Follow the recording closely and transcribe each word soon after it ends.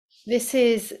This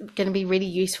is going to be really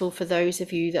useful for those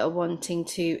of you that are wanting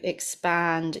to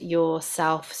expand your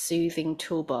self-soothing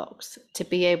toolbox to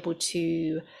be able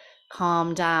to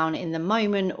calm down in the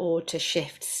moment or to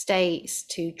shift states,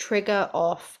 to trigger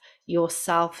off your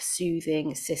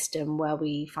self-soothing system where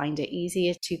we find it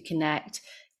easier to connect,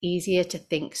 easier to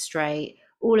think straight,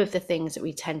 all of the things that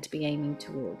we tend to be aiming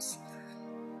towards.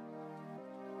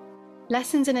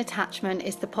 Lessons in Attachment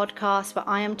is the podcast where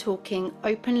I am talking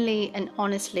openly and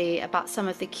honestly about some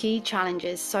of the key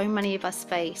challenges so many of us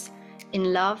face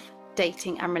in love,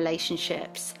 dating, and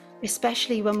relationships,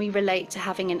 especially when we relate to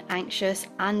having an anxious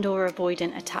and/or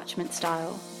avoidant attachment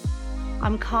style.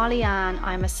 I'm Carly Ann.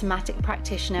 I'm a somatic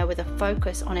practitioner with a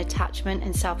focus on attachment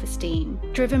and self-esteem.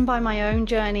 Driven by my own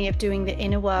journey of doing the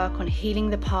inner work on healing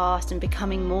the past and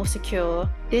becoming more secure,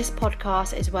 this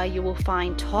podcast is where you will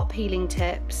find top healing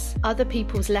tips, other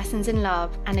people's lessons in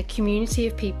love, and a community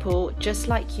of people just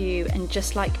like you and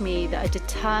just like me that are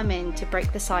determined to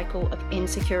break the cycle of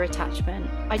insecure attachment.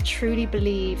 I truly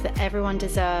believe that everyone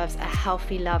deserves a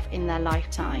healthy love in their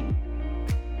lifetime.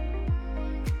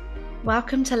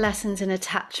 Welcome to Lessons in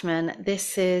Attachment.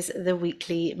 This is the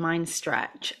weekly mind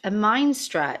stretch. A mind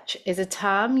stretch is a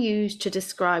term used to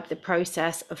describe the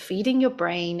process of feeding your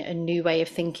brain a new way of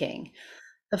thinking.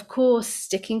 Of course,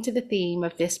 sticking to the theme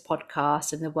of this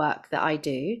podcast and the work that I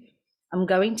do, I'm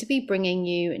going to be bringing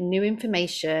you new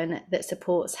information that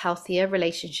supports healthier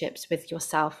relationships with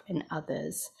yourself and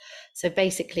others. So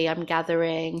basically, I'm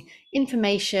gathering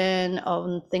information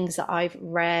on things that I've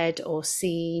read or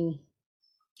seen,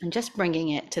 and just bringing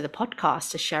it to the podcast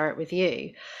to share it with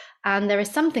you. And there is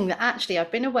something that actually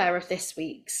I've been aware of this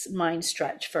week's mind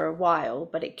stretch for a while,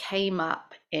 but it came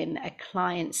up in a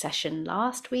client session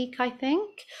last week, I think.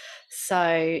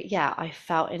 So yeah, I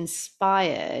felt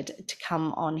inspired to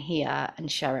come on here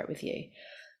and share it with you.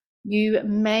 You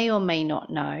may or may not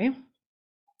know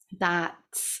that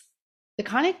the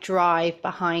kind of drive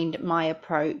behind my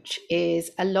approach is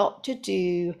a lot to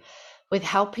do with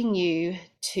helping you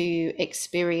to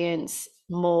experience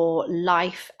more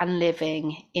life and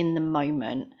living in the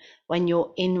moment when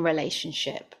you're in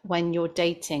relationship, when you're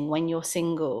dating, when you're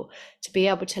single, to be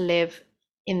able to live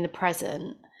in the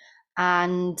present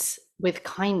and with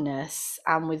kindness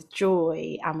and with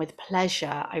joy and with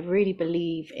pleasure. I really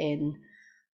believe in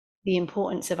the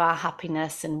importance of our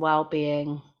happiness and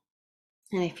well-being.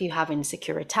 And if you have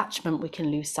insecure attachment, we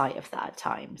can lose sight of that at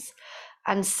times.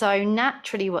 And so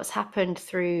naturally, what's happened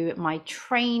through my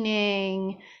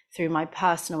training, through my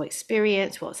personal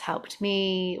experience, what's helped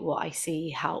me, what I see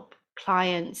help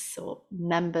clients or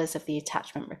members of the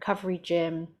attachment recovery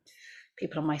gym,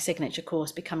 people on my signature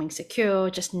course, Becoming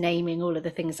Secure, just naming all of the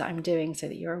things that I'm doing so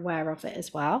that you're aware of it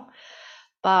as well.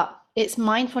 But it's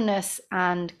mindfulness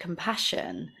and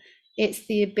compassion. It's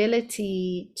the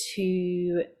ability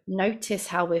to notice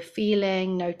how we're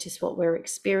feeling, notice what we're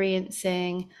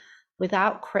experiencing,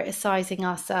 without criticizing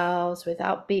ourselves,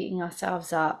 without beating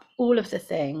ourselves up, all of the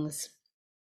things.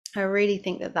 I really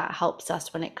think that that helps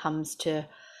us when it comes to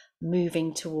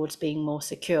moving towards being more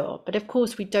secure. But of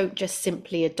course, we don't just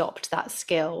simply adopt that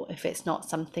skill if it's not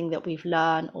something that we've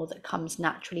learned or that comes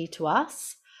naturally to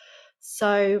us.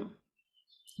 So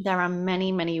there are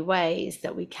many, many ways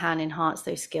that we can enhance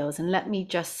those skills. And let me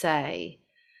just say,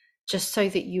 just so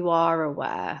that you are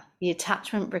aware, the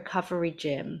Attachment Recovery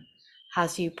Gym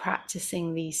has you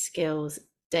practicing these skills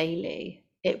daily.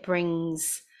 It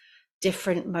brings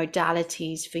different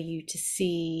modalities for you to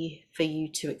see, for you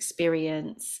to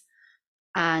experience.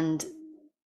 And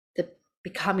the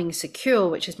Becoming Secure,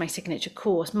 which is my signature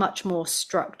course, much more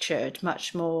structured,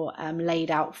 much more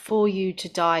laid out for you to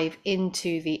dive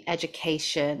into the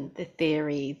education, the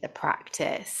theory, the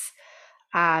practice.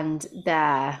 And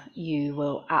there you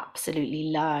will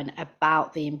absolutely learn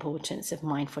about the importance of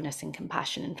mindfulness and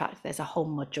compassion. In fact, there's a whole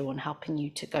module on helping you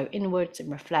to go inwards and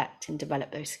reflect and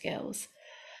develop those skills.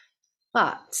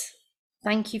 But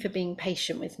thank you for being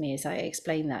patient with me as I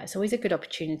explain that. It's always a good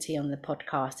opportunity on the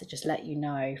podcast to just let you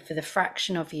know, for the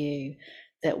fraction of you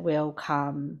that will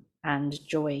come and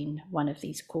join one of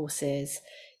these courses,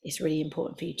 it's really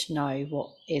important for you to know what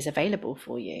is available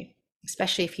for you,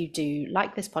 especially if you do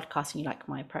like this podcast and you like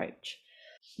my approach.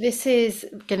 This is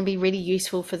going to be really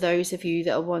useful for those of you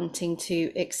that are wanting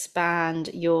to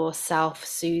expand your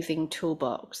self-soothing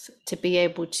toolbox to be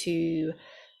able to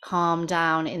calm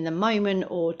down in the moment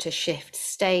or to shift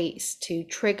states, to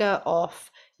trigger off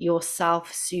your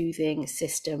self-soothing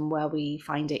system where we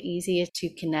find it easier to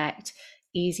connect,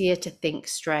 easier to think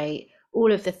straight,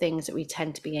 all of the things that we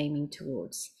tend to be aiming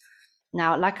towards.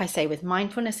 Now, like I say, with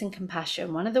mindfulness and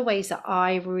compassion, one of the ways that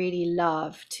I really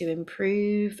love to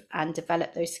improve and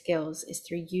develop those skills is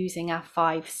through using our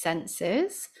five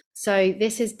senses. So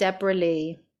this is Deborah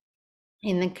Lee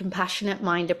in the Compassionate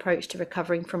Mind Approach to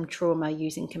Recovering from Trauma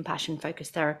using Compassion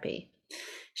Focused Therapy.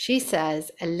 She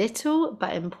says a little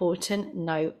but important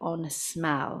note on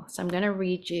smell. So I'm going to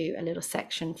read you a little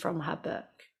section from her book.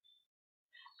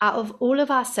 Out of all of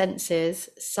our senses,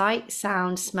 sight,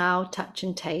 sound, smell, touch,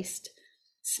 and taste,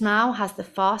 smell has the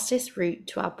fastest route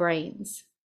to our brains.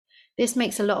 This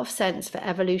makes a lot of sense for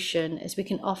evolution, as we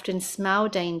can often smell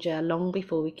danger long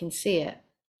before we can see it.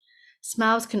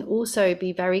 Smells can also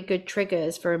be very good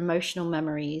triggers for emotional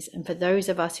memories, and for those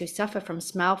of us who suffer from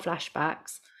smell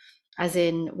flashbacks, as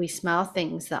in we smell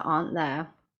things that aren't there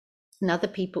and other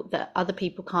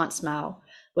people can't smell,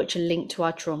 which are linked to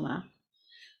our trauma.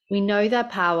 We know their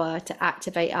power to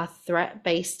activate our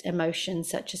threat-based emotions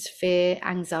such as fear,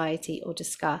 anxiety, or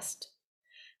disgust.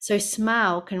 So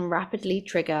smell can rapidly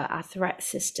trigger our threat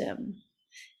system.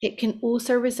 It can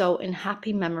also result in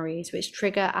happy memories, which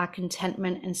trigger our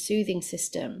contentment and soothing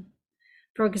system.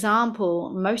 For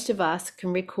example, most of us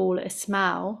can recall a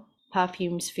smell,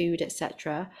 perfumes, food,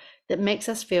 etc., that makes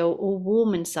us feel all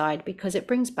warm inside because it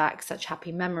brings back such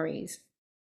happy memories.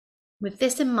 With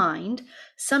this in mind,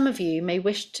 some of you may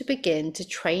wish to begin to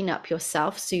train up your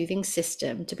self-soothing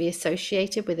system to be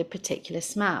associated with a particular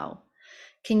smell.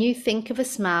 Can you think of a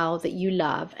smell that you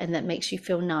love and that makes you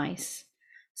feel nice?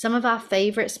 Some of our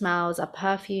favorite smells are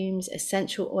perfumes,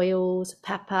 essential oils,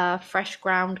 pepper, fresh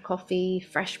ground coffee,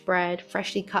 fresh bread,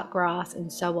 freshly cut grass,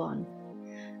 and so on.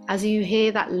 As you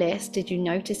hear that list, did you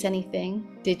notice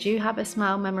anything? Did you have a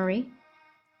smell memory?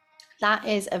 That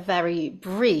is a very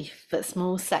brief but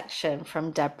small section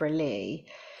from Deborah Lee.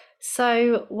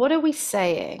 So what are we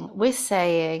saying? We're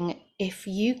saying if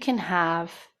you can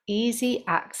have easy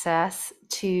access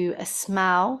to a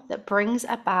smell that brings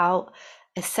about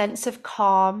a sense of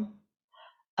calm,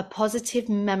 a positive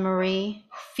memory,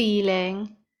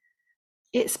 feeling,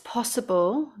 it's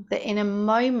possible that in a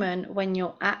moment when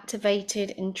you're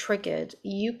activated and triggered,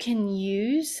 you can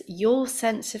use your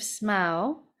sense of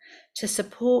smell to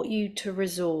support you to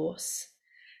resource,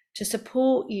 to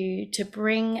support you to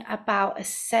bring about a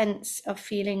sense of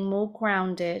feeling more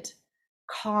grounded,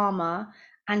 calmer,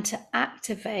 and to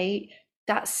activate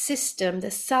that system,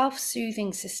 the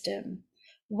self-soothing system.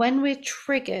 When we're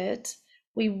triggered,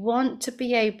 we want to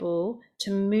be able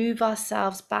to move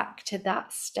ourselves back to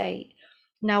that state.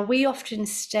 Now, we often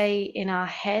stay in our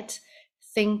head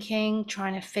thinking,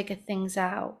 trying to figure things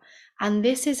out. And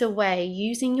this is a way,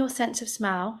 using your sense of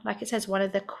smell, like it says, one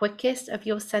of the quickest of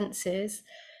your senses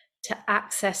to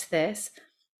access this,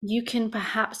 you can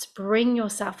perhaps bring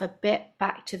yourself a bit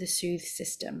back to the soothe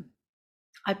system.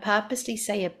 I purposely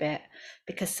say a bit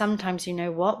because sometimes, you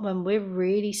know what, when we're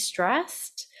really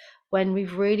stressed, when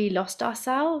we've really lost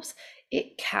ourselves,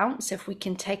 it counts if we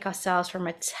can take ourselves from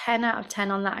a 10 out of 10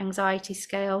 on that anxiety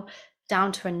scale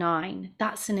down to a 9.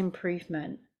 That's an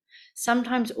improvement.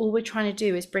 Sometimes all we're trying to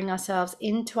do is bring ourselves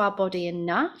into our body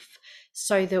enough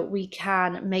so that we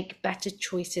can make better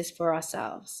choices for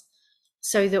ourselves,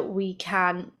 so that we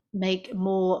can make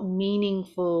more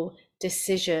meaningful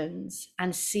decisions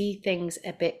and see things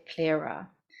a bit clearer.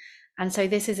 And so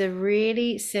this is a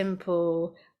really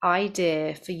simple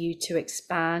idea for you to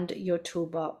expand your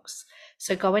toolbox.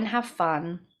 So go and have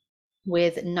fun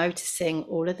with noticing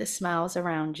all of the smells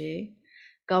around you.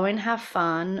 Go and have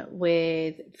fun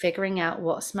with figuring out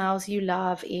what smells you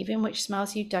love, even which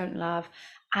smells you don't love,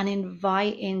 and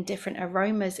invite in different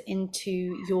aromas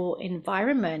into your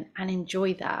environment and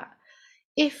enjoy that.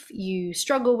 If you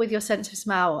struggle with your sense of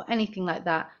smell or anything like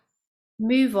that,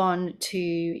 move on to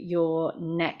your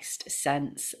next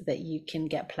sense that you can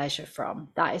get pleasure from.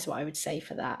 That is what I would say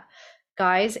for that.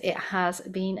 Guys, it has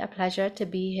been a pleasure to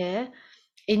be here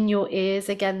in your ears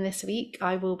again this week.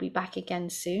 I will be back again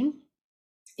soon.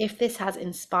 If this has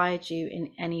inspired you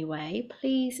in any way,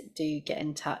 please do get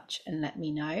in touch and let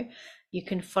me know. You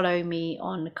can follow me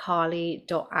on carly.ann_.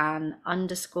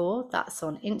 That's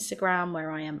on Instagram,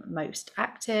 where I am most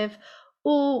active.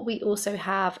 Or we also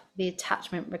have the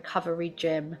Attachment Recovery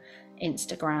Gym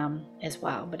Instagram as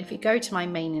well. But if you go to my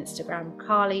main Instagram,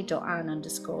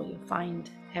 carly.ann_, you'll find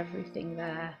everything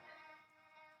there.